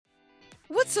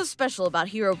What's so special about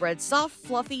Hero Bread's soft,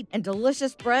 fluffy, and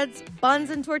delicious breads, buns,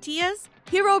 and tortillas?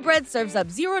 Hero Bread serves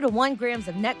up 0 to 1 grams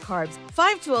of net carbs,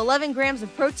 5 to 11 grams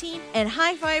of protein, and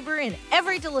high fiber in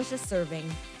every delicious serving.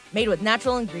 Made with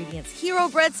natural ingredients, Hero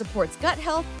Bread supports gut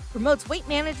health, promotes weight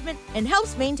management, and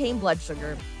helps maintain blood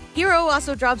sugar. Hero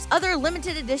also drops other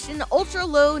limited edition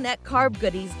ultra-low net carb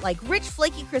goodies like rich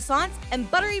flaky croissants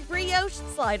and buttery brioche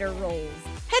slider rolls.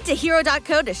 Head to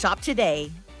hero.co to shop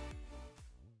today.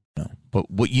 But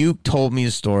what you told me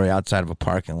a story outside of a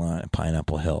parking lot at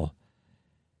Pineapple Hill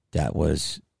that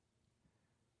was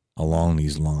along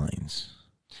these lines.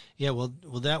 Yeah, well,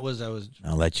 that was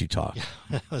I'll let you talk.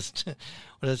 What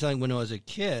I was telling when I was a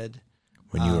kid.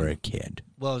 When you were a kid.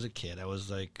 Well, I was a kid. I was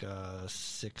like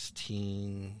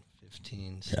 16,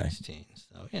 15, 16. Okay.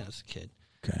 So yeah, I was a kid.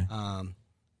 Okay.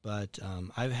 But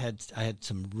I had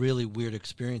some really weird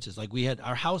experiences. Like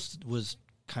our house was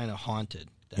kind of haunted.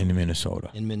 In Minnesota.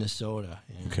 In Minnesota.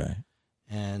 Okay.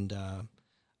 And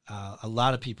a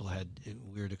lot of people had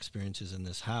weird experiences in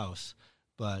this house,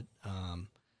 but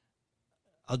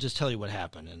I'll just tell you what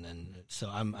happened, and then so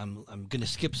I'm going to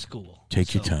skip school.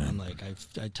 Take your time. I'm like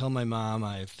I tell my mom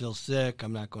I feel sick.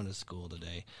 I'm not going to school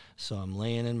today, so I'm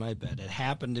laying in my bed. It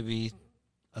happened to be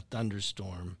a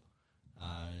thunderstorm,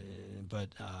 but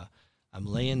I'm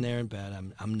laying there in bed.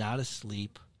 I'm not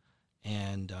asleep,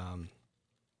 and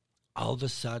all of a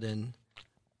sudden,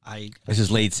 This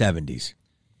is late 70s.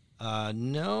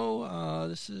 No,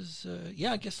 this is,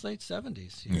 I guess late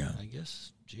 70s. Yeah. I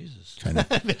guess, Jesus. Trying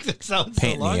to makes it sound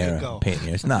so long ago.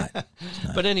 It's not.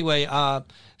 But anyway,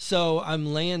 so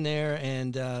I'm laying there,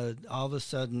 and all of a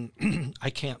sudden, I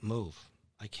can't move.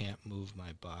 I can't move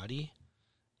my body.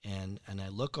 And I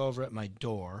look over at my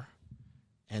door,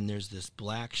 and there's this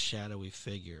black shadowy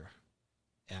figure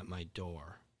at my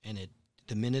door. And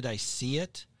the minute I see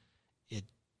it, it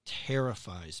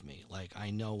terrifies me. Like,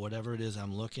 I know whatever it is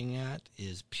I'm looking at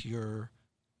is pure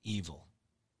evil.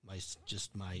 My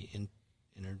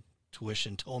inner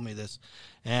intuition told me this.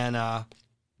 And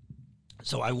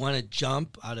so I want to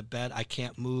jump out of bed. I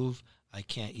can't move. I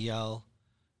can't yell.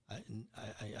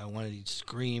 I want to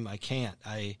scream. I can't.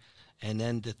 And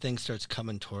then the thing starts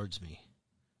coming towards me.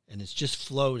 And it's just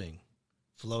floating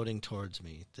towards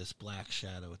me, this black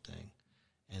shadow thing.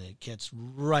 And it gets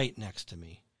right next to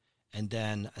me. And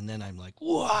then I'm like,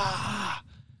 wah!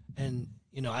 And,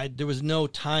 there was no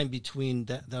time between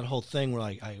that whole thing where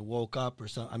I woke up or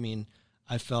something. I mean,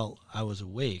 I felt I was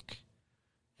awake.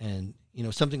 And,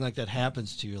 something like that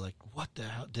happens to you. Like, what the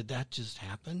hell? Did that just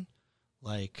happen?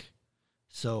 Like,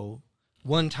 so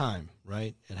one time,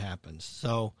 right? It happens.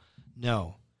 So,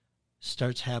 no.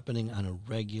 Starts happening on a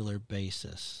regular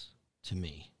basis to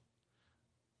me.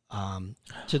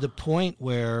 To the point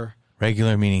where...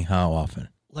 Regular meaning how often?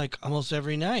 Like almost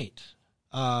every night.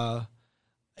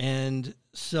 And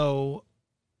so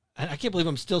I can't believe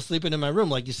I'm still sleeping in my room.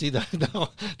 Like, you see the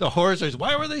horror stories.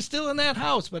 Why were they still in that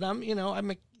house? But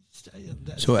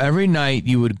so every night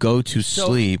you would go to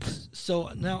sleep. So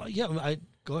now, I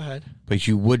go ahead. But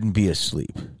you wouldn't be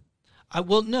asleep. I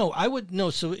would.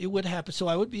 So it would happen. So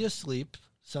I would be asleep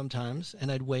sometimes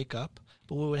and I'd wake up.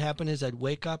 But what would happen is I'd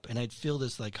wake up and I'd feel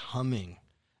this like humming.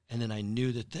 And then I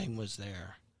knew the thing was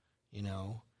there.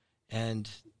 And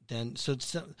then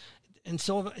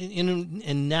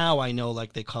and now I know,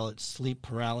 like, they call it sleep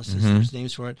paralysis. Mm-hmm. There's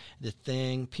names for it. The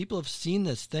thing, people have seen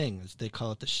this thing. They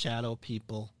call it the shadow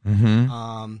people.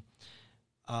 Mm-hmm.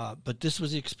 But this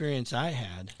was the experience I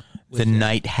had. The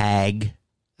night hag.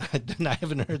 I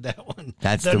haven't heard that one.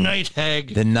 That's the night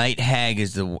hag. The night hag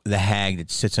is the hag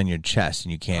that sits on your chest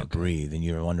and you can't breathe, and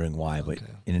you're wondering why. But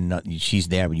she's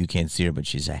there, but you can't see her. But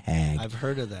she's a hag. I've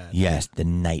heard of that. Yes, the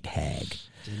night hag.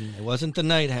 It wasn't the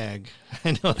night hag.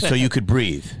 I know that. So you could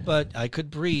breathe. But I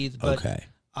could breathe. But okay.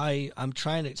 I'm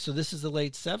trying to. So this is the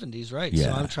late 70s, right? Yeah.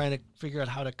 So I'm trying to figure out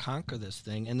how to conquer this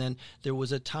thing. And then there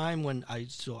was a time when I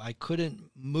couldn't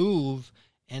move,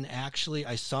 and actually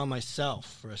I saw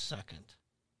myself for a second.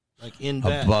 Like in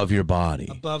bed. Above your body.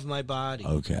 Above my body.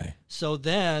 Okay. So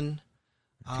then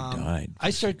I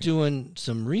start doing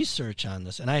some research on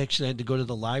this, and I actually had to go to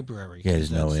the library. Yeah,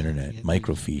 there's no internet.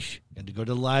 Microfiche. I had to go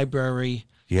to the library.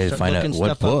 You had to find out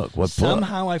what book.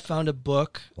 Somehow I found a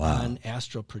book Wow. on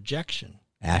astral projection.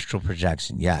 Astral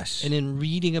projection, yes. And in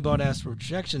reading about astral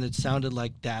projection, it sounded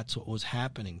like that's what was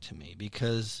happening to me,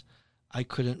 because I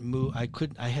couldn't move.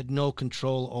 I had no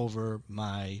control over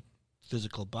my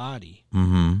physical body.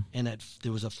 Mm-hmm. And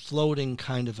there was a floating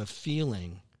kind of a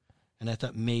feeling. And I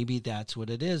thought, maybe that's what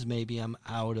it is. Maybe I'm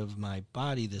out of my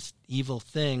body. This evil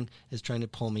thing is trying to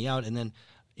pull me out. And then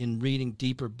in reading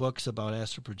deeper books about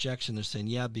astral projection, they're saying,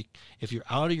 if you're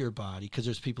out of your body, because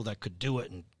there's people that could do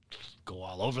it and go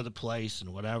all over the place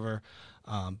and whatever,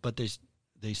 but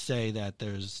they say that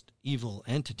there's evil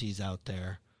entities out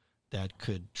there that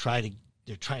could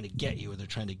they're trying to get you, or they're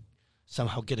trying to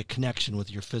somehow get a connection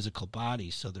with your physical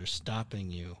body, so they're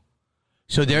stopping you.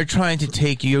 So they're trying to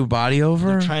take your body over?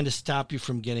 They're trying to stop you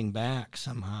from getting back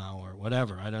somehow or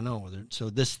whatever. I don't know. So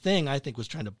this thing, I think, was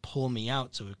trying to pull me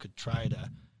out so it could try to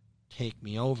take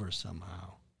me over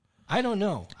somehow. I don't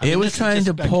know. It was trying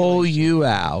to pull you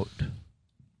out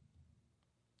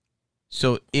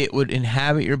so it would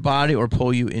inhabit your body or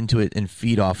pull you into it and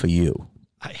feed off of you.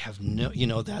 I have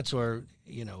that's where,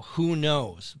 who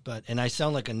knows? And I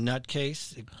sound like a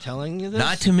nutcase telling you this.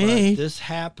 Not to me. This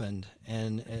happened.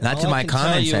 And not to my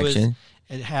comment section.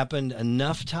 It happened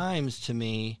enough times to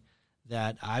me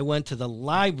that I went to the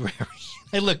library.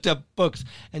 I looked up books.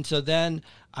 And so then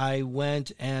I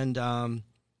went and I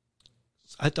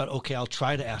thought, okay, I'll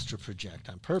try to astral project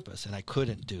on purpose. And I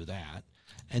couldn't do that.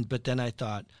 But then I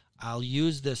thought, I'll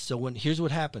use this. So here's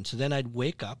what happened. So then I'd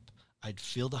wake up. I'd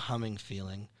feel the humming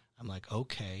feeling. I'm like,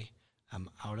 okay, I'm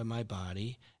out of my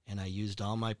body. And I used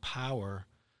all my power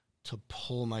to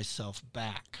pull myself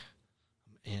back.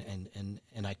 And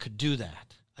I could do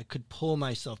that. I could pull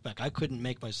myself back. I couldn't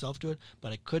make myself do it,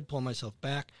 but I could pull myself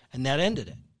back, and that ended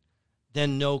it.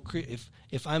 Then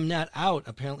if I'm not out,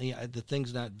 apparently the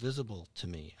thing's not visible to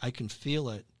me. I can feel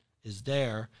it is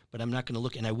there, but I'm not going to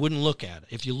look, and I wouldn't look at it.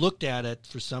 If you looked at it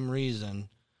for some reason,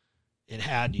 it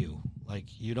had you. Like,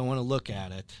 you don't want to look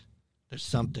at it. There's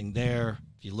something there.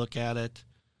 If you look at it,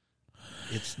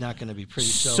 it's not going to be pretty.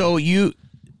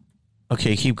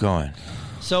 Okay, keep going.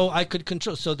 So I could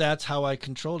control. So that's how I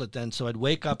controlled it then. So I'd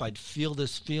wake up, I'd feel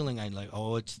this feeling. I'd like,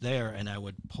 oh, it's there, and I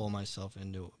would pull myself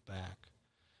into it back.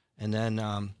 And then,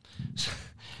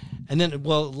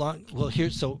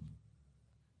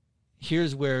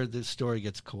 here's where the story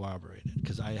gets corroborated,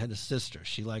 because I had a sister.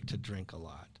 She liked to drink a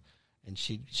lot, and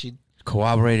she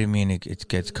corroborated meaning it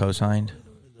gets co-signed.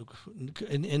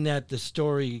 In that the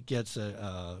story gets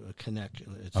a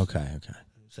connection. Okay.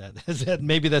 Is that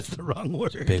maybe that's the wrong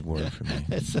word? It's a big word for me.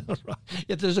 It's wrong.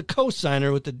 If there's a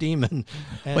cosigner with the demon.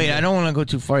 Wait, I don't want to go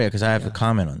too far yet because I have to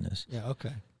comment on this. Yeah,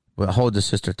 okay. But hold the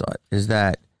sister thought. Is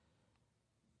that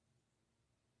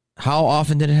how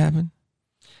often did it happen?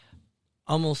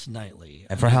 Almost nightly.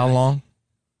 And for how long?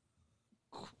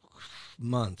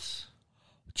 Months.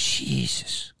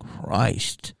 Jesus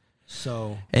Christ.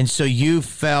 So you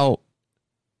felt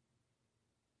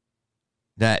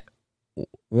that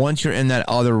once you're in that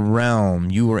other realm,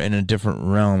 you were in a different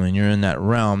realm, and you're in that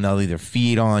realm, they'll either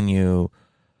feed on you.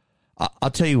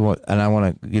 I'll tell you what, and I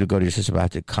want you to go to your sister, but I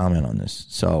have to comment on this.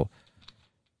 So,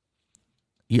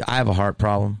 I have a heart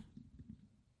problem.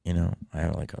 I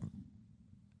have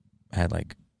I had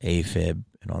AFib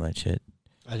and all that shit.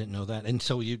 I didn't know that. And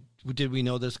so did we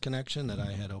know this connection that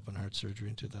I had open heart surgery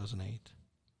in 2008?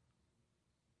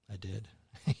 I did.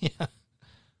 Yeah.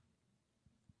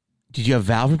 Did you have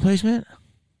valve replacement?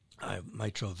 I have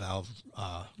mitral valve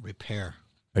repair.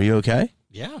 Are you okay?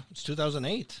 Yeah, it's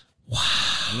 2008. Wow.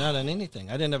 I'm not on anything.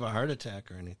 I didn't have a heart attack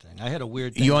or anything. I had a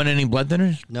weird thing. You on any blood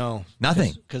thinners? No.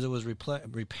 Nothing? Because it was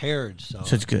repaired. So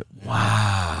it's good. Yeah.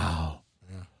 Wow.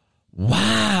 Yeah.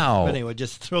 Wow. But anyway,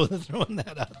 just throwing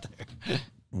that out there.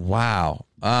 Wow.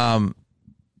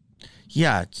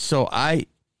 Yeah, so I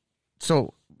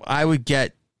would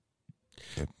get,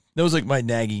 that was like my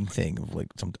nagging thing of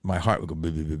my heart would go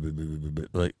boom, boom, boom, boom, boom, boom, boom,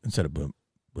 like instead of boom,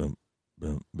 boom,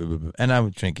 boom, boom, boom, boom. And I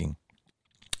was drinking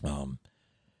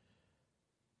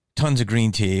tons of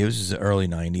green tea. It was the early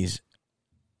 90s.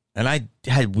 And I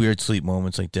had weird sleep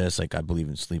moments like this. Like, I believe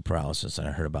in sleep paralysis, and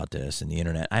I heard about this in the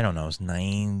internet. I don't know. It was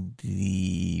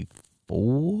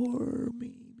 94,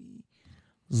 maybe.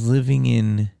 I was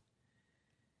living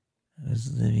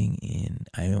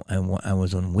I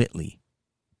was on Whitley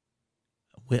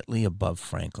above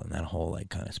Franklin, that whole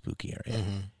kind of spooky area.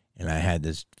 Mm-hmm. And I had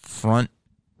this front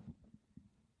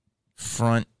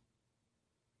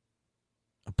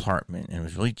apartment, and it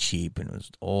was really cheap, and it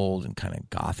was old and kind of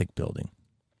gothic building.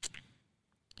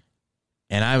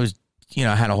 And I was,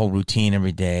 I had a whole routine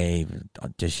every day,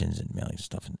 auditions and mailing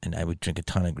stuff, and I would drink a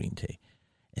ton of green tea.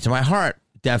 And so my heart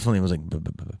definitely was like, buh,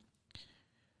 buh, buh, buh.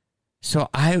 So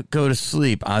I go to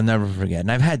sleep. I'll never forget.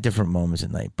 And I've had different moments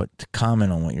at night, but to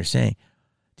comment on what you're saying,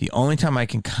 the only time I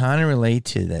can kind of relate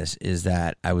to this is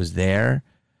that I was there.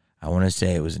 I want to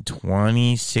say it was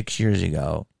 26 years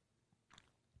ago.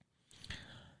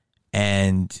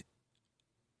 And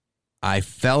I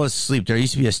fell asleep. There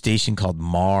used to be a station called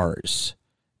Mars.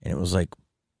 And it was like,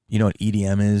 you know what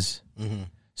EDM is? Mm-hmm.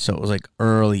 So it was like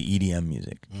early EDM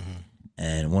music. Mm-hmm.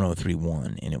 And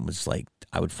 103.1, and it was like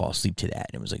I would fall asleep to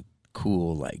that. And it was like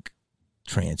cool, like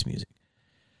trance music.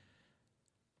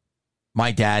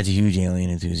 My dad's a huge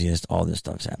Alien enthusiast. All this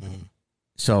stuff's happening. Mm-hmm.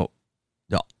 So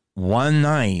the one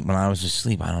night when I was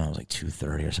asleep, I don't know, it was like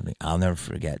 2:30 or something. I'll never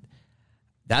forget.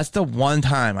 That's the one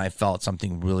time I felt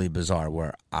something really bizarre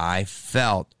where I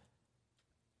felt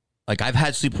like I've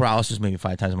had sleep paralysis maybe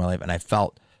 5 times in my life, and I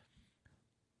felt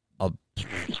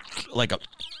like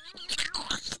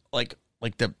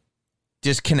the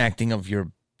disconnecting of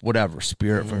your whatever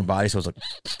spirit from your body. So it was like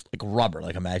rubber,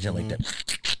 like imagine like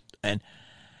that. And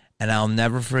I'll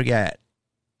never forget.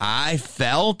 I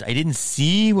didn't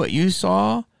see what you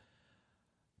saw,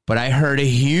 but I heard a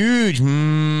huge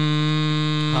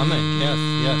humming. Yes.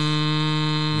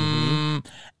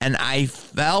 And I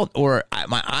felt,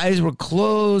 my eyes were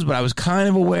closed, but I was kind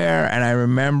of aware, and I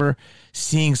remember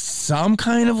seeing some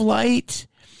kind of light,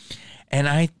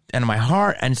 and my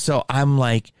heart, and so I'm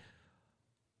like,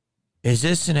 is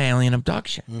this an alien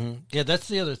abduction? Mm-hmm. Yeah, that's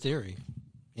the other theory,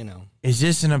 Is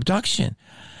this an abduction?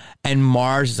 And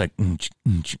Mars is like in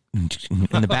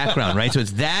the background, right? So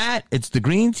it's the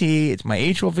green tea, it's my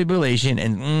atrial fibrillation,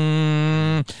 and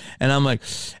I'm like,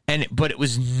 but it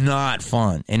was not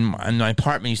fun. And my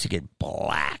apartment used to get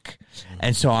black,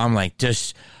 and so I'm like,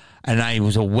 and I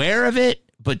was aware of it,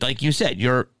 but like you said,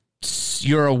 you're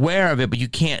aware of it, but you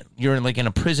can't. You're like in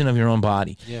a prison of your own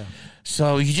body. Yeah.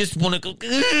 So you just want to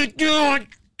go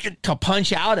to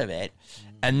punch out of it.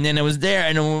 And then it was there,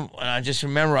 and I just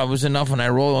remember I was enough when I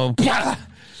rolled. Yeah.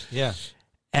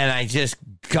 And I just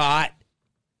got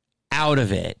out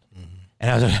of it. And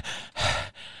I was like,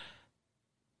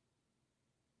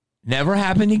 never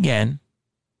happened again.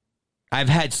 I've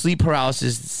had sleep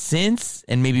paralysis since,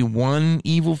 and maybe one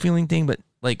evil feeling thing, but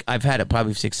like I've had it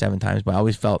probably 6-7 times, but I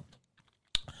always felt,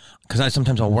 because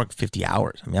sometimes I'll work 50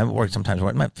 hours. I mean, I've worked sometimes,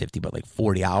 not 50, but like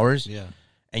 40 hours. Yeah.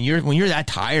 And when you're that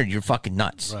tired, you're fucking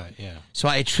nuts. Right, yeah. So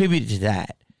I attribute it to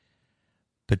that.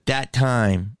 But that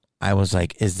time, I was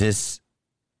like, is this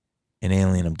an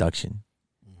alien abduction?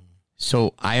 Mm-hmm.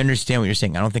 So I understand what you're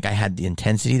saying. I don't think I had the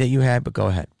intensity that you had, but go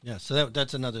ahead. Yeah, so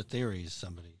that's another theory.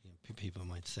 People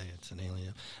might say it's an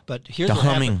alien. But here's the what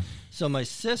humming. happened. So my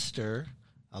sister,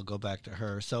 I'll go back to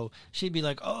her. So she'd be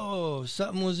like, oh,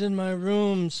 something was in my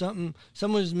room. Someone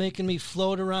was making me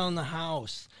float around the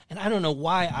house. And I don't know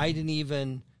why I didn't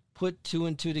even put 2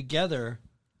 and 2 together.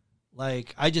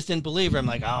 Like, I just didn't believe her. I'm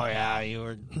like, oh, yeah, you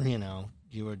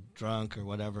were drunk or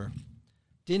whatever.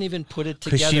 Didn't even put it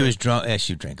together. Because she was drunk. Yeah,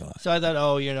 she drank a lot. So I thought,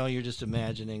 oh, you're just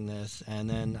imagining this. And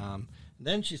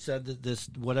then she said that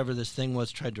whatever this thing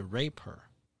was, tried to rape her.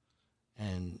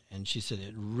 And she said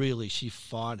she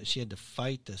fought. She had to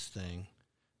fight this thing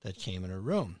that came in her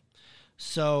room.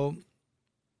 So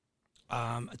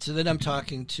then I'm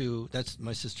talking to, that's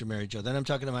my sister Mary Jo. Then I'm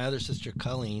talking to my other sister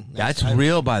Colleen. That's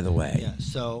real, by the way. Yeah.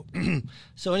 So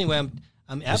anyway,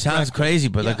 I'm at it sounds crazy,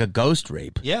 but yeah. like a ghost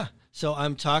rape. Yeah. So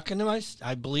I'm talking to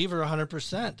I believe her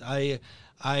 100%.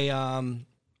 I'm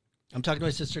talking to my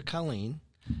sister Colleen,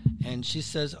 and she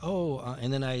says,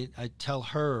 and then I tell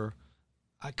her,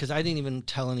 because I didn't even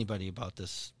tell anybody about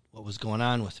this, what was going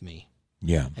on with me.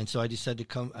 Yeah. And so I decided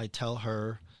I tell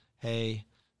her, hey,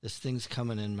 this thing's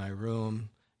coming in my room,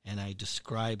 and I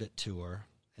describe it to her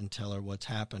and tell her what's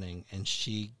happening, and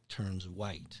she turns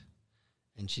white.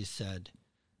 And she said,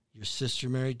 your sister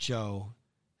Mary Jo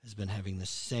has been having the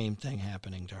same thing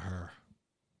happening to her,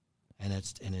 and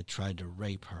it tried to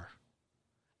rape her,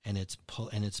 and it's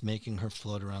making her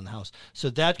float around the house. So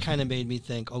that kind of made me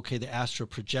think, okay, the astral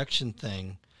projection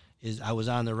thing I was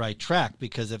on the right track,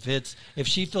 because if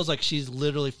she feels like she's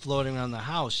literally floating around the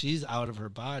house, she's out of her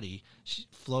body, she's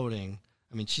floating.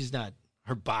 I mean,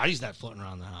 her body's not floating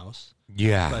around the house.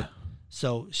 Yeah. But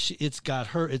so it's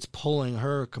pulling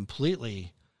her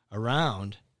completely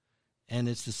around, and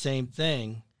it's the same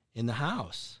thing in the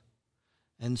house.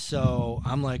 And so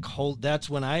I'm like, that's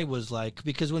when I was like,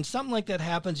 because when something like that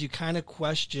happens, you kind of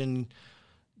question,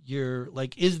 you're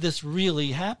like, is this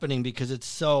really happening? Because it's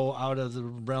so out of the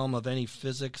realm of any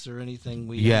physics or anything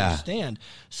we understand.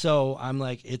 So I'm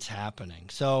like, it's happening.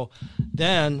 So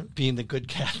then, being the good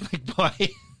Catholic boy,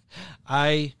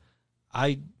 I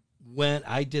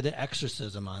did an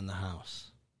exorcism on the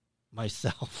house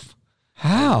myself.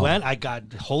 How? I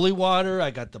got holy water,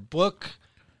 I got the book,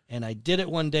 and I did it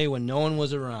one day when no one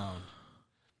was around.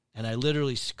 And I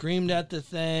literally screamed at the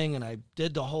thing, and I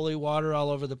did the holy water all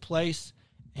over the place,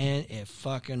 and it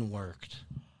fucking worked.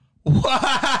 Wow!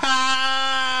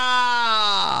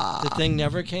 The thing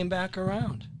never came back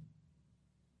around.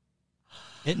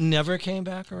 It never came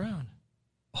back around.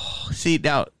 Oh, see,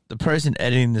 now, the person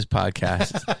editing this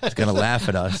podcast is going to laugh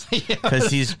at us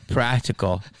because he's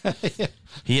practical.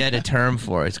 He had a term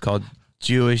for it. It's called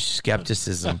Jewish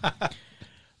skepticism.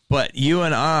 But you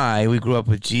and I, we grew up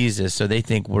with Jesus, so they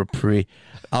think we're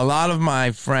a lot of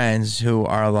my friends who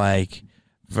are like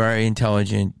very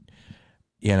intelligent,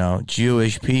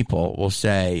 Jewish people will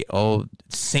say, oh,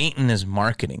 Satan is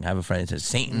marketing. I have a friend that says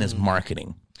Satan is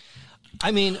marketing.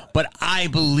 I mean, but I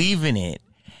believe in it.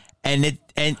 And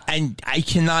I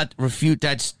cannot refute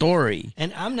that story.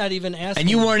 And I'm not even asking. And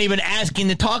you weren't even asking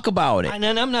to talk about it. And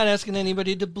I'm not asking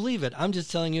anybody to believe it. I'm just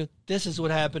telling you, this is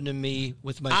what happened to me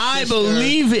with my sister. I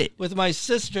believe it. With my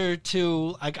sister,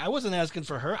 too. Like, I wasn't asking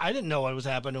for her. I didn't know what was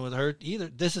happening with her either.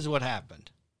 This is what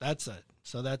happened. That's it.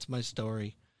 So that's my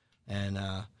story. And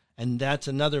that's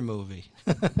another movie.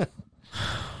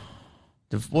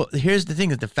 Well, here's the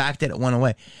thing, is the fact that it went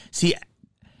away. See,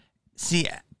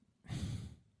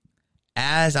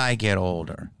 as I get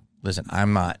older, listen,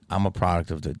 I'm a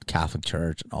product of the Catholic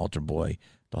Church, an altar boy,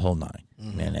 the whole nine.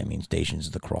 Mm-hmm. Man, I mean, Stations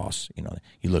of the Cross.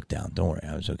 You look down. Don't worry,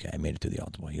 I was okay. I made it to the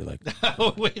altar boy. You're like,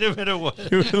 oh, wait a minute, what?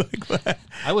 You were like, what?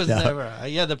 I was never.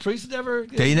 The priest never.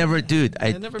 They never, dude.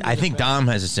 I think back. Dom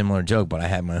has a similar joke, but I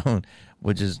had my own,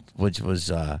 which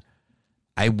was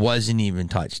I wasn't even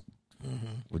touched,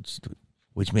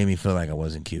 which made me feel like I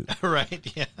wasn't cute.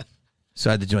 Right. Yeah. So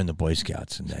I had to join the Boy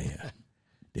Scouts, and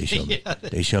they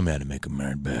showed me how to make a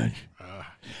merit badge.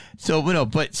 So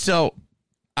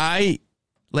I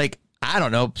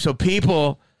don't know. So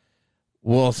people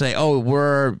will say, "Oh,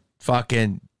 we're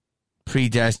fucking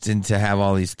predestined to have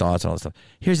all these thoughts, all this stuff."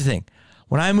 Here's the thing: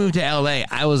 when I moved to LA,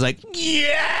 I was like,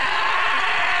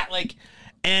 "Yeah!" Like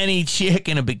any chick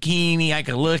in a bikini I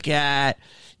could look at.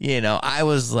 I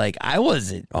was like, I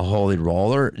wasn't a holy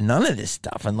roller, none of this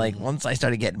stuff. And like, once I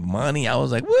started getting money, I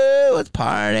was like, woo, let's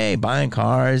party, buying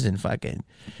cars and fucking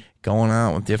going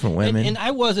out with different women. And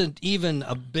I wasn't even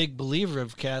a big believer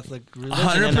of Catholic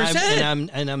religion. 100%.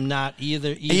 And I'm not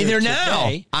either now.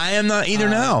 Today. I am not either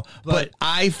now. But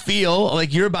I feel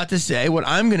like you're about to say, what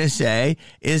I'm going to say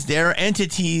is there are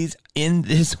entities in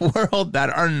this world that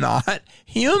are not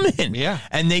human. Yeah.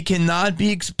 And they cannot be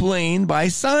explained by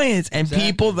science. And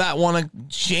people that want to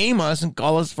shame us and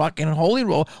call us fucking holy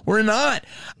roll, we're not.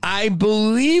 I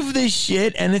believe this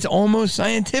shit, and it's almost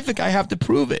scientific. I have to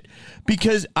prove it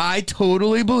because I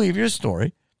totally believe your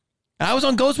story. I was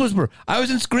on Ghost Whisperer. I was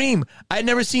in Scream. I'd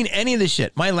never seen any of this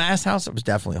shit. My last house was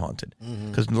definitely haunted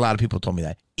because a lot of people told me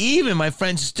that. Even my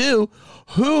friend Stu,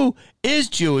 who is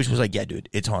Jewish, was like, "Yeah, dude,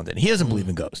 it's haunted." He doesn't believe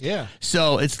in ghosts. Yeah.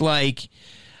 So it's like,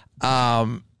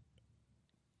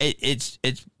 it's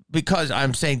because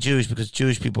I'm saying Jewish because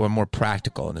Jewish people are more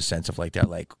practical in the sense of like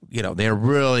they're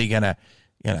really gonna,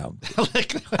 I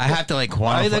have to quantify.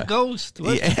 Why the ghost?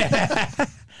 Yeah.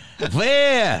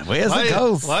 Where's the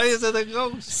ghost? Why is it a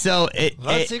ghost? So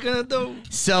what's he gonna do?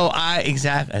 So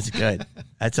exactly. That's good.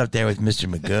 That's up there with Mr.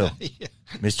 Magoo, yeah.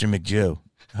 Mr. McJew.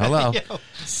 Hello.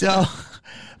 So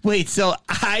wait. So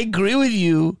I agree with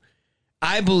you.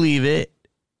 I believe it.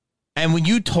 And when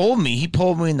he pulled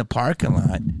me in the parking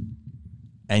lot,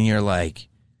 and you're like,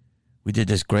 we did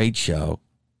this great show.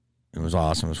 It was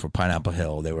awesome. It was for Pineapple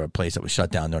Hill. They were a place that was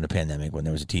shut down during the pandemic when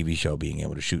there was a TV show being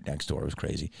able to shoot next door. It was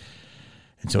crazy.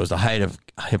 And so it was the height of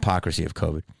hypocrisy of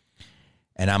COVID.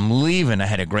 And I'm leaving. I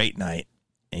had a great night.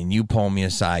 And you pull me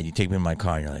aside. You take me in my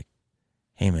car. And you're like,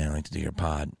 "Hey, man, I'd like to do your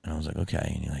pod." And I was like,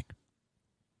 "Okay." And you're like,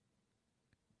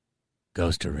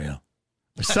 "Ghosts are real."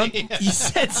 Or something. Yeah. You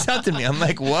said something to me. I'm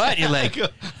like, "What?" You're like,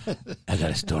 "I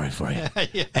got a story for you."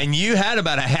 Yeah. And you had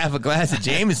about a half a glass of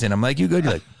Jameson. I'm like, "You good?"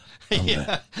 You're like,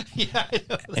 "Yeah."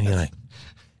 And you're like,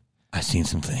 "I've seen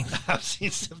some things." I've seen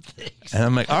some things. And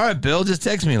I'm like, "All right, Bill, just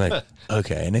text me." Like,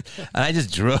 okay. And I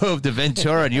just drove to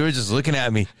Ventura, and you were just looking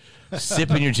at me,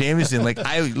 sipping your Jameson. Like,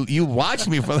 you watched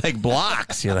me for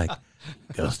blocks. You're like,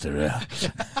 "Ghosts are real."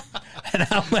 And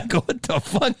I'm like, "What the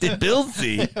fuck did Bill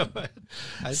see?"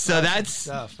 I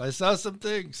saw some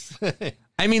things.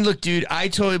 I mean, look, dude, I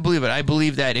totally believe it. I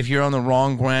believe that if you're on the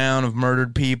wrong ground of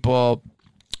murdered people,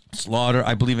 slaughter,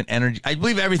 I believe in energy. I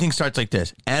believe everything starts like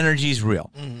this. Energy's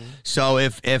real. Mm-hmm. So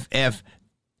if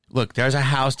look, there's a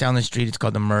house down the street. It's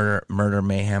called the Murder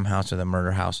Mayhem House or the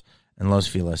Murder House in Los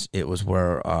Feliz. It was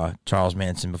where Charles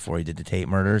Manson, before he did the Tate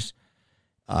murders,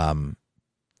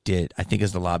 did, I think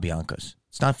it's the La Biancas.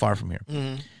 It's not far from here.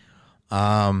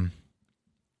 Mm-hmm.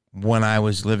 When I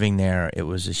was living there, it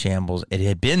was a shambles. It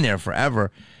had been there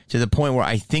forever to the point where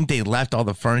I think they left all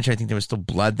the furniture. I think there was still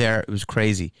blood there. It was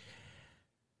crazy.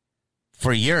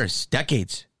 For years,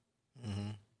 decades.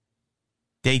 Mm-hmm.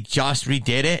 They just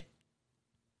redid it.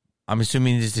 I'm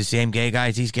assuming it's the same gay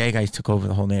guys. These gay guys took over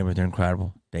the whole neighborhood. They're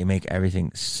incredible. They make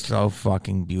everything so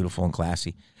fucking beautiful and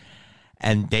classy.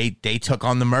 And they took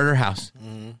on the murder house.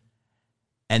 Mm-hmm.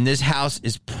 And this house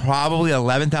is probably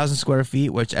 11,000 square feet,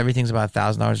 which everything's about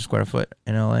 $1,000 a square foot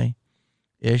in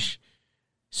LA-ish.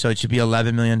 So it should be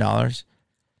 $11 million.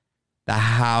 The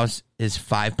house is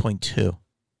 5.2.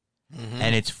 Mm-hmm.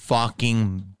 And it's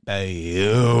fucking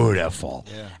beautiful.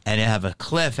 Yeah. And it have a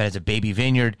cliff. It has a baby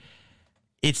vineyard.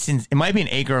 It might be an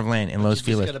acre of land in Los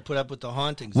Feliz. You got to put up with the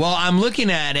hauntings. Well, I'm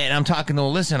looking at it and I'm talking to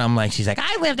Alyssa and I'm like, she's like,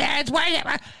 I live there. It's worth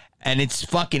it. And it's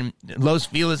fucking Los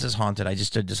Feliz is haunted. I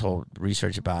just did this whole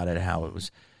research about it, how it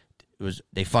was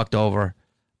they fucked over.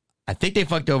 I think they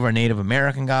fucked over a Native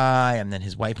American guy, and then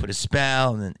his wife put a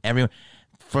spell, and then everyone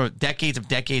for decades of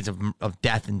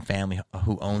death and family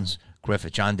who owns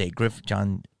Griffith, John Day Griffith,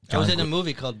 John. I was in a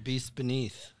movie called Beast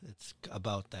Beneath. It's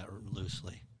about that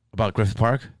loosely. About Griffith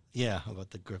Park? Yeah, about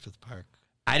the Griffith Park.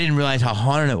 I didn't realize how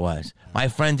haunted it was. My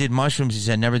friend did mushrooms. He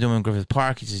said, never do them in Griffith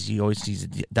Park. He says he always sees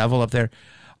the devil up there.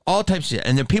 All types of shit.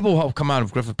 And the people who come out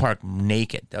of Griffith Park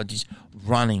naked. They're just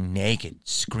running naked,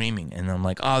 screaming. And I'm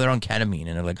like, oh, they're on ketamine.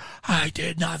 And they're like, I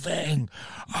did nothing.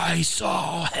 I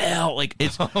saw hell. Like,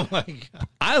 it's. Oh, my God.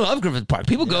 I love Griffith Park.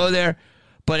 People go there.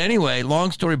 But anyway,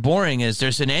 long story boring is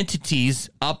there's an entities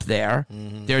up there.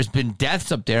 Mm-hmm. There's been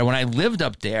deaths up there. When I lived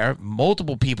up there,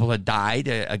 multiple people had died.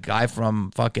 A guy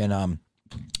from fucking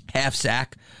Half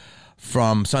Sack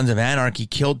from Sons of Anarchy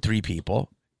killed 3 people.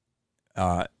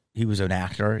 He was an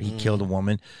actor. He killed a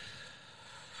woman.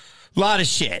 A lot of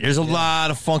shit. There's a lot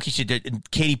of funky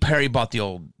shit. Katy Perry bought the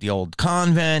old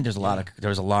convent. There's a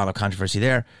lot of controversy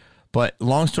there. But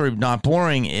long story not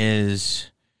boring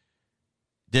is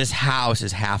this house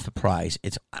is half the price.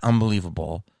 It's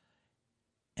unbelievable.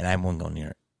 And I won't go near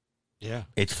it. Yeah.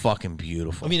 It's fucking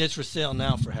beautiful. I mean, it's for sale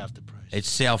now for half the price. It's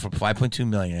sale for $5.2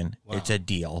 million. Wow. It's a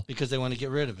deal. Because they want to get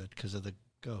rid of it because of the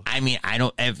ghost. I mean, I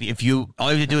don't. If you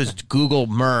all you have to do is Google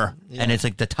myrrh, and it's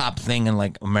like the top thing in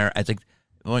like America. It's like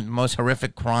one of the most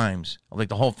horrific crimes of like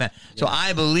the whole family. Yeah. So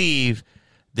I believe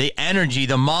the energy,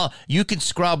 you can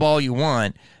scrub all you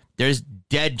want. There's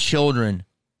dead children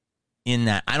in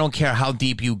that. I don't care how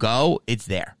deep you go, it's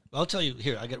there. I'll tell you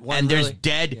here. I get one. And there's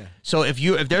dead. Yeah. So if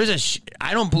there's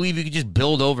I don't believe you can just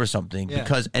build over something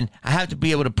because, and I have to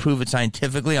be able to prove it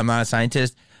scientifically. I'm not a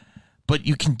scientist. But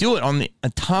you can do it on the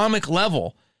atomic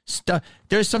level.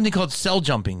 There's something called cell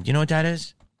jumping. Do you know what that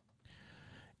is?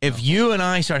 If you and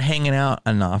I start hanging out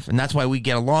enough, and that's why we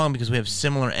get along because we have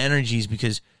similar energies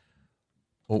because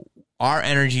our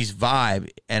energies vibe,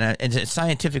 and it's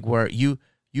scientific where you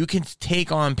can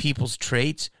take on people's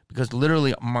traits because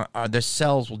literally their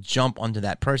cells will jump onto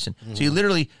that person. Mm-hmm. So you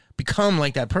literally become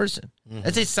like that person. Mm-hmm.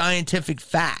 That's a scientific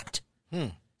fact.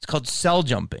 It's called cell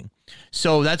jumping.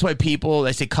 So that's why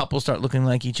they say couples start looking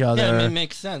like each other. Yeah, it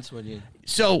makes sense when you.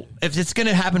 So if it's going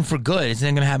to happen for good, isn't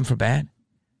it going to happen for bad?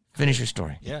 Finish your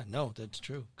story. Yeah, no, that's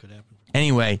true. Could happen.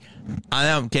 Anyway, I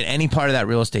don't get any part of that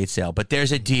real estate sale, but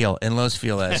there's a deal in Los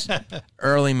Feliz.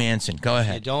 Early Manson. Go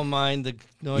ahead. I don't mind the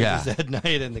noises at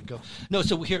night and the go. No,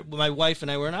 so here, my wife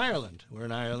and I were in Ireland.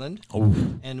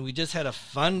 And we just had a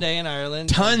fun day in Ireland.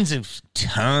 Tons of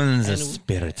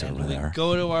spirits over there. We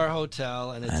go to our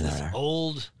hotel, and it's this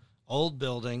old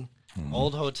building,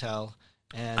 old hotel.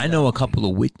 And I know a couple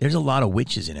of there's a lot of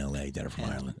witches in LA that are from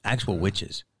Ireland. Actual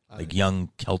witches. Like young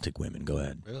Celtic women. Go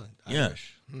ahead. Really?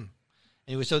 Irish. Yeah.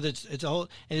 Anyway, so it's a whole,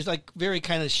 and it's like very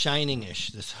kind of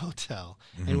Shining-ish, this hotel.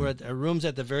 Mm-hmm. And we're at our room's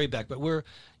at the very back, but we're,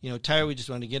 tired. We just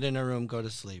want to get in our room, go to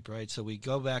sleep, right? So we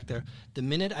go back there. The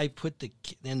minute I put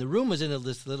and the room was in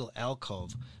this little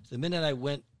alcove. So the minute I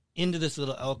went into this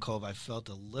little alcove, I felt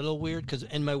a little weird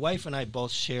and my wife and I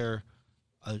both share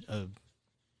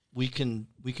we can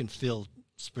feel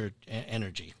spirit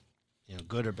energy,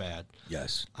 good or bad.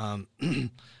 Yes.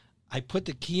 I put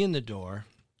the key in the door.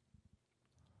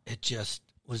 It just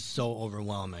was so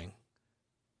overwhelming.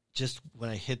 Just when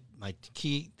I hit the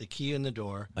key in the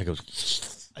door, I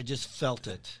just felt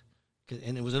it.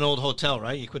 And it was an old hotel,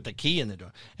 right? You put the key in the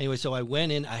door. Anyway, so I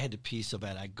went in. I had to pee so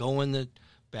bad. I go in the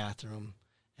bathroom,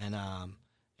 and I'm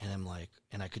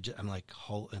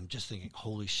just thinking,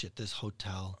 holy shit, this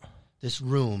hotel, this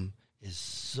room is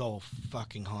so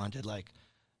fucking haunted. Like,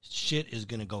 shit is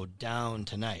gonna go down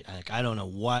tonight. Like, I don't know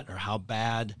what or how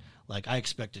bad. Like, I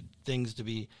expected things to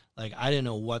be like, I didn't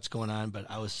know what's going on, but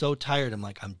I was so tired. I'm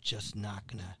like, I'm just not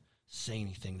gonna say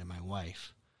anything to my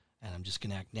wife, and I'm just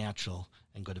gonna act natural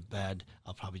and go to bed.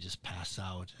 I'll probably just pass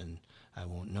out and I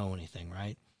won't know anything,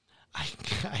 right?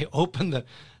 I open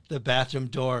the bathroom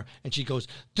door and she goes,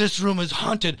 "This room is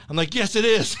haunted." I'm like, "Yes, it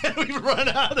is." And we run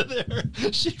out of there.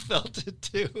 She felt it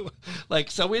too. Like,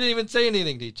 so we didn't even say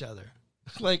anything to each other.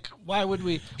 Like, why would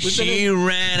we? She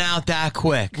ran out that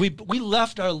quick. We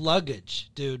left our luggage,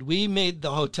 dude. We made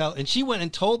the hotel, and she went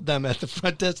and told them at the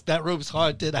front desk, that room's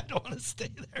haunted. I don't want to stay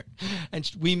there. And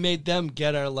we made them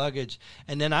get our luggage.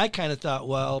 And then I kind of thought,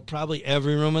 well, probably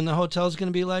every room in the hotel is going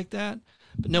to be like that.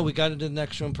 But no, we got into the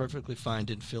next room perfectly fine.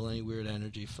 Didn't feel any weird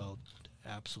energy. Felt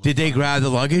absolutely. Did they grab the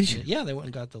luggage? Yeah, they went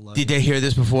and got the luggage. Did they hear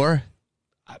this before?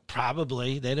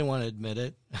 Probably. They didn't want to admit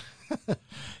it.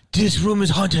 This room is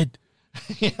haunted.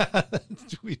 Yeah,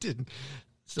 we didn't.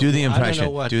 So, Do the I don't know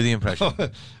impression. what- Do the impression.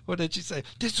 What did she say?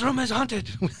 This room is haunted.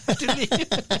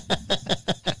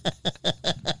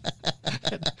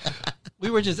 We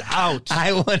were just out.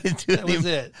 I want to do That was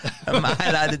it. Am I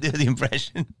allowed to do the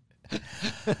impression?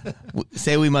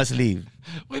 Say we must leave.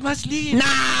 We must leave.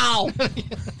 Now!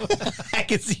 I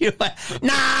can see you.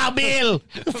 Now, Bill!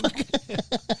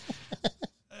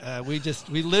 We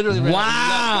literally ran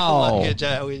Wow. left the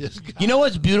luggage. We just got, You know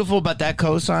what's beautiful about that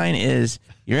cosign is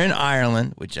you're in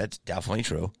Ireland, which that's definitely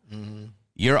true. Mm-hmm.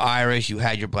 You're Irish. You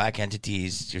had your black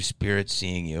entities, your spirits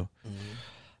seeing you. Mm-hmm.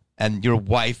 And your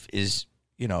wife is,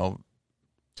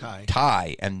 Thai.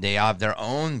 Thai, and they have their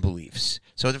own beliefs.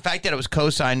 So the fact that it was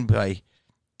co-signed by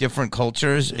different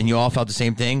cultures and you all felt the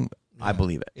same thing, I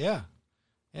believe it. Yeah.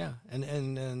 Yeah.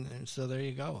 And so there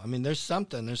you go. I mean, there's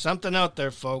something out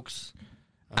there, folks.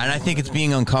 And I think it's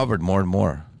being uncovered more and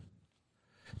more.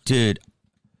 Dude,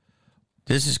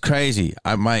 this is crazy.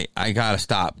 I gotta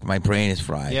stop. My brain is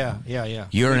fried. Yeah.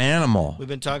 You're an animal. We've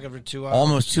been talking for 2 hours.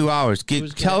 Almost 2 hours.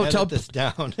 Who's gonna edit this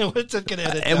down? What's it gonna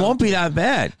edit It down? won't be that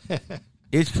bad.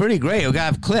 It's pretty great. We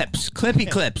got clips,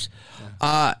 clips.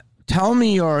 Tell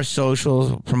me your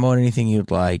socials. Promote anything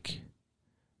you'd like.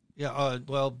 Yeah.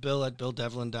 Well, Bill at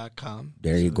BillDevlin.com.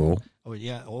 There you go. Oh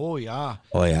yeah. Oh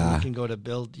yeah. You can go to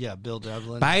Bill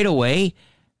Devlin. By the way,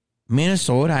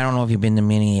 Minnesota. I don't know if you've been to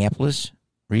Minneapolis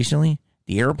recently.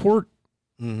 The airport.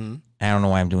 Mm-hmm. I don't know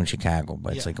why I'm doing Chicago,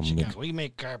 but it's like Chicago. We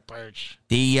make car parts.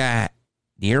 the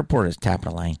airport is top of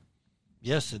the line.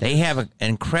 Yes, They have an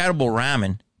incredible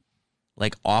ramen,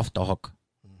 like off the hook,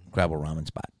 incredible ramen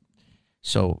spot.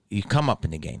 So you come up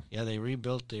in the game. Yeah, they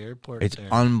rebuilt the airport. It's there.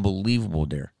 unbelievable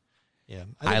there. Yeah,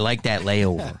 I like that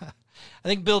layover. I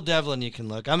think Bill Devlin, you can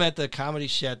look. I'm at the Comedy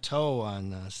Chateau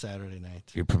on Saturday night.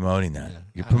 You're promoting that. Yeah.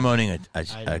 You're promoting I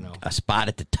don't know. a spot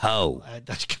at the toe. I At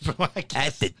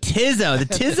guess. the Tizzo. The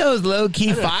Tizzo's low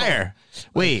key fire.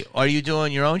 Wait, are you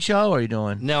doing your own show or are you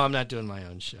doing? No, I'm not doing my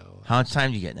own show. How much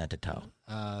time are you getting at the toe?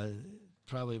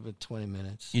 Probably about 20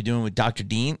 minutes. You're doing with Dr.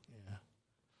 Dean? Yeah.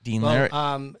 Dean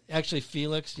Larrett? Actually,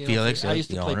 Felix. Felix, I used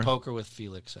to the play owner. poker with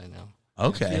Felix. I know.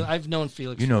 Okay. Yeah, I've known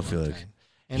Felix. You for know a long Felix. time.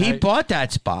 And He bought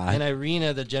that spot. And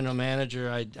Irina, the general manager,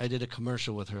 I did a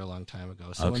commercial with her a long time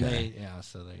ago. So when Okay.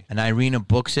 they And Irina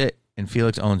books it and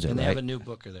Felix owns it, and they right? have a new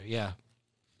booker there. Yeah,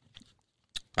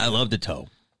 I love the toe.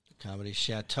 Comedy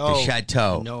Chateau. The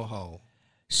Chateau. NoHo.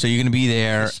 So you're going to be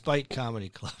there. Spite Comedy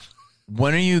Club.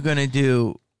 When are you going to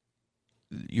do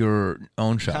your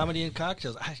own show? Comedy and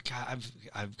cocktails.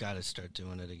 I've got to start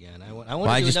doing it again. I want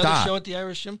Why'd to you do another stop? show at the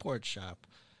Irish Import Shop,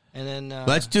 and then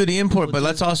Let's do the import, we'll but do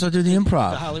let's also do the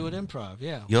improv. the Hollywood Improv.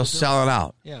 Yeah, You'll we'll do sell it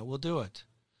out. Yeah, we'll do it.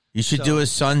 You should So- do a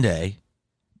Sunday.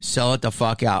 Sell it the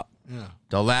fuck out. Yeah,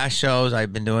 The last shows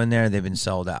I've been doing there, they've been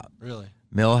sold out. really.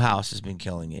 Millhouse has been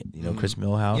killing it. You know Chris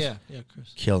Millhouse? Yeah,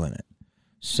 Chris. Killing it.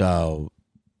 So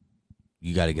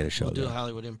you got to get a show We'll do there. the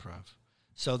Hollywood Improv.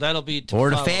 So that'll be to Or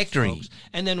the follow, Factory. folks.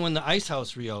 And then when the Ice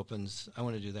House reopens, I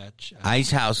want to do that. Ice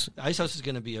House, The Ice House is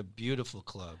going to be a beautiful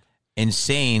club.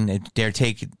 insane.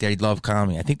 They love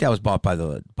comedy. I think that was bought by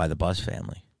the Bus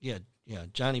family. Yeah,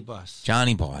 Johnny Buss.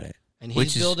 Johnny bought it. And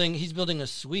which he's is- building a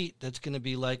suite that's going to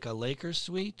be like a Lakers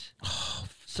suite. Oh,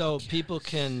 So people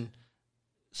can.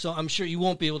 So I'm sure you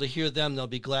won't be able to hear them. There'll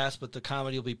be glass, but the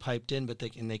comedy will be piped in. But they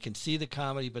can see the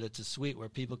comedy. But it's a suite where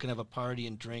people can have a party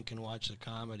and drink and watch the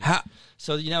comedy. How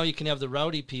So you can have the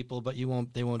rowdy people, but they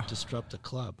won't disrupt the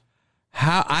club.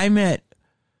 I met.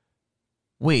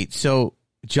 Wait, so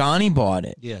Johnny bought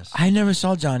it. Yes, I never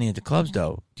saw Johnny at the clubs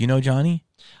though. Do you know Johnny?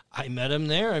 I met him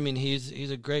there. I mean, he's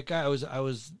a great guy. I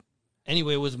was.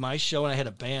 Anyway, it was my show, and I had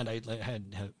a band. I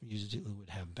usually would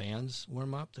have bands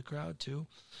warm up the crowd too,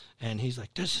 and he's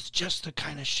like, "This is just the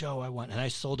kind of show I want." And I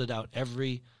sold it out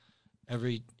every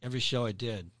show I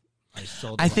did. I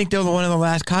sold. I think that one of the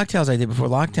last cocktails I did before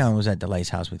lockdown was at the Lights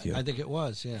House with you. I think it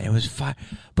was. Yeah. It was fire.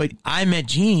 But I met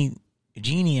Jeannie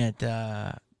at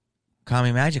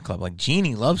Comedy Magic Club. Like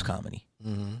Jeannie loves comedy.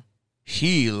 Mm-hmm.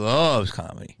 She loves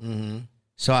comedy. Mm-hmm.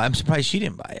 So I'm surprised she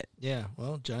didn't buy it. Yeah,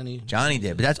 well, Johnny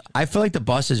did, but I feel like the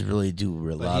buses really do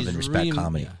love and respect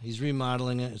comedy. Yeah, he's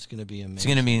remodeling it. It's going to be amazing. It's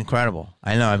going to be incredible.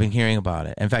 I know. I've been hearing about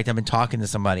it. In fact, I've been talking to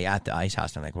somebody at the Ice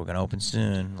House. And I'm like, we're going to open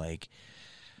soon. Like,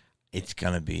 it's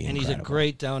going to be. And he's a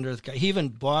great down to earth guy. He even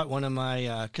bought one of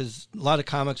my because a lot of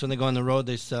comics when they go on the road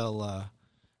they sell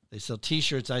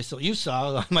T-shirts. You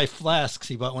saw my flasks.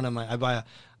 He bought one of my. I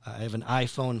have an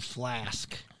iPhone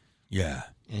flask. Yeah.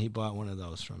 And he bought one of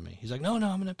those from me. He's like, no, I'm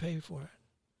going to pay you for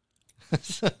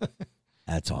it.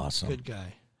 That's awesome. Good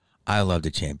guy. I love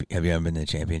the champion. Have you ever been in the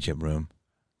championship room,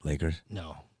 Lakers?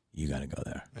 No. You got to go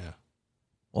there. Yeah.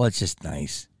 Well, it's just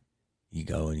nice. You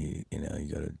go and you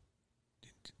go to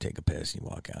take a piss and you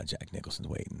walk out. Jack Nicholson's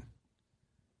waiting.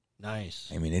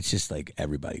 Nice. I mean, it's just like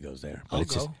everybody goes there. But I'll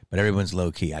it's go. Just, but everyone's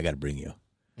low key. I got to bring you.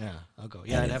 Yeah, I'll go.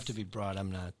 Yeah, I'd have to be brought. I'm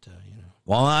not,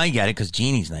 Well, I get it because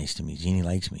Jeannie's nice to me. Jeannie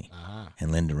likes me. Uh-huh.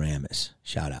 And Linda Ramis.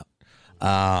 Shout out.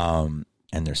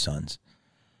 And their sons.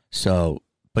 So,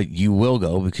 but you will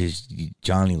go because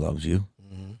Johnny loves you.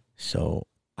 Mm-hmm. So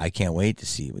I can't wait to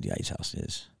see what the Ice House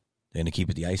is. They're going to keep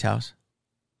it the Ice House?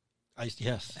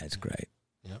 Yes. That's great.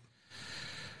 Yep.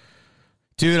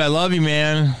 Dude, I love you,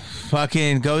 man.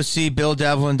 Fucking go see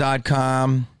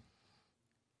BillDevlin.com.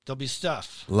 There'll be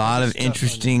stuff. A lot of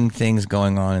interesting things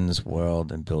going on in this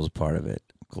world, and Bill's a part of it.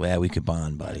 Glad we could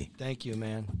bond, buddy. Thank you,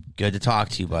 man. Good to talk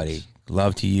to you, buddy.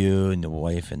 Love to you and the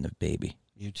wife and the baby.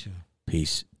 You too.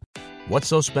 Peace. What's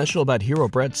so special about Hero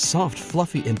Bread's soft,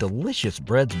 fluffy, and delicious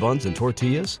breads, buns, and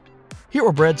tortillas?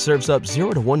 Hero Bread serves up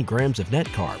 0 to 1 grams of net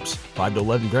carbs, 5 to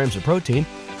 11 grams of protein,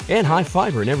 and high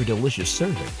fiber in every delicious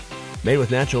serving. Made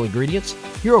with natural ingredients,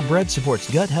 Hero Bread supports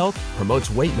gut health, promotes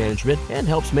weight management, and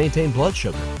helps maintain blood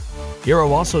sugar.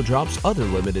 Hero also drops other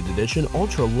limited edition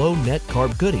ultra-low net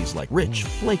carb goodies like rich,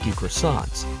 flaky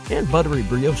croissants and buttery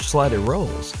brioche slider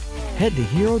rolls. Head to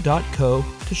hero.co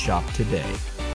to shop today.